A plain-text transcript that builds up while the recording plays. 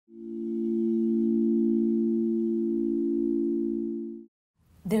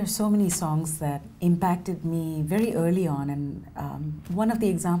There are so many songs that impacted me very early on, and one of the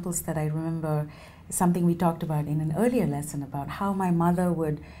examples that I remember is something we talked about in an earlier lesson about how my mother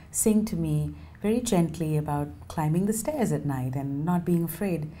would sing to me very gently about climbing the stairs at night and not being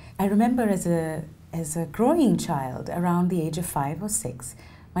afraid. I remember as a growing child, around the age of 5 or 6,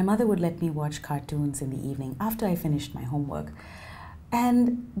 my mother would let me watch cartoons in the evening after I finished my homework.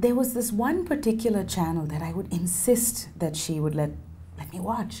 And there was this one particular channel that I would insist that she would let me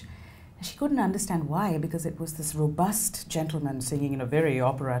watch. And she couldn't understand why, because it was this robust gentleman singing in a very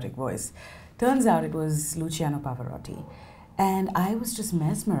operatic voice. Turns out it was Luciano Pavarotti. And I was just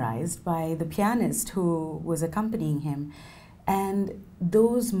mesmerized by the pianist who was accompanying him. And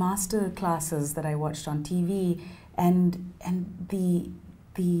those master classes that I watched on TV and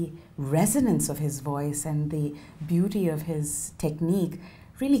the resonance of his voice and the beauty of his technique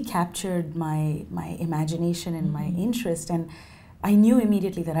really captured my imagination and my interest. And I knew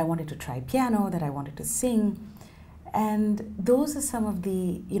immediately that I wanted to try piano, that I wanted to sing. And those are some of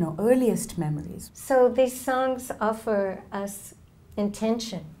the earliest memories. So these songs offer us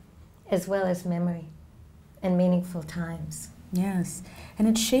intention as well as memory and meaningful times. Yes, and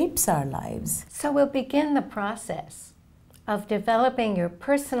it shapes our lives. So we'll begin the process of developing your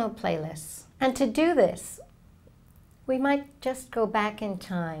personal playlists. And to do this, we might just go back in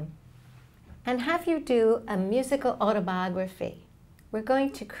time and have you do a musical autobiography. We're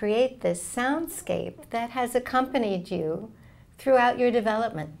going to create this soundscape that has accompanied you throughout your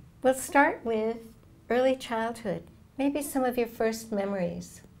development. We'll start with early childhood, maybe some of your first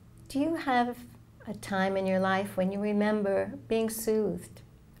memories. Do you have a time in your life when you remember being soothed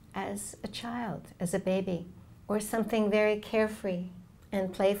as a child, as a baby, or something very carefree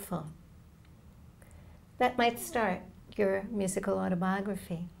and playful? That might start your musical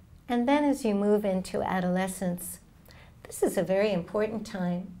autobiography. And then as you move into adolescence, this is a very important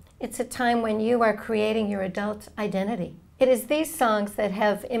time. It's a time when you are creating your adult identity. It is these songs that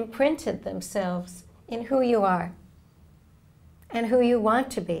have imprinted themselves in who you are and who you want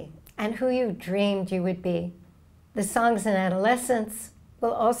to be and who you dreamed you would be. The songs in adolescence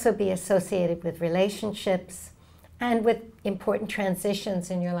will also be associated with relationships and with important transitions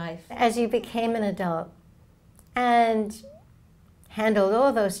in your life. As you became an adult and handled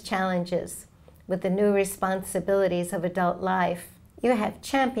all those challenges with the new responsibilities of adult life, you have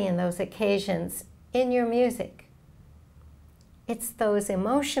championed those occasions in your music. It's those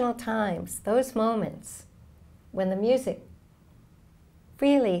emotional times, those moments, when the music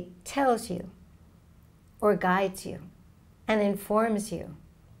really tells you or guides you and informs you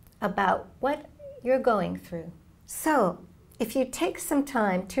about what you're going through. So, if you take some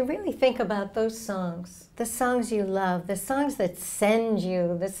time to really think about those songs, the songs you love, the songs that send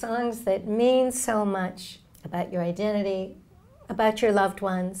you, the songs that mean so much about your identity, about your loved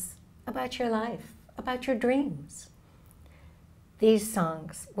ones, about your life, about your dreams, these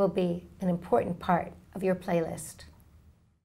songs will be an important part of your playlist.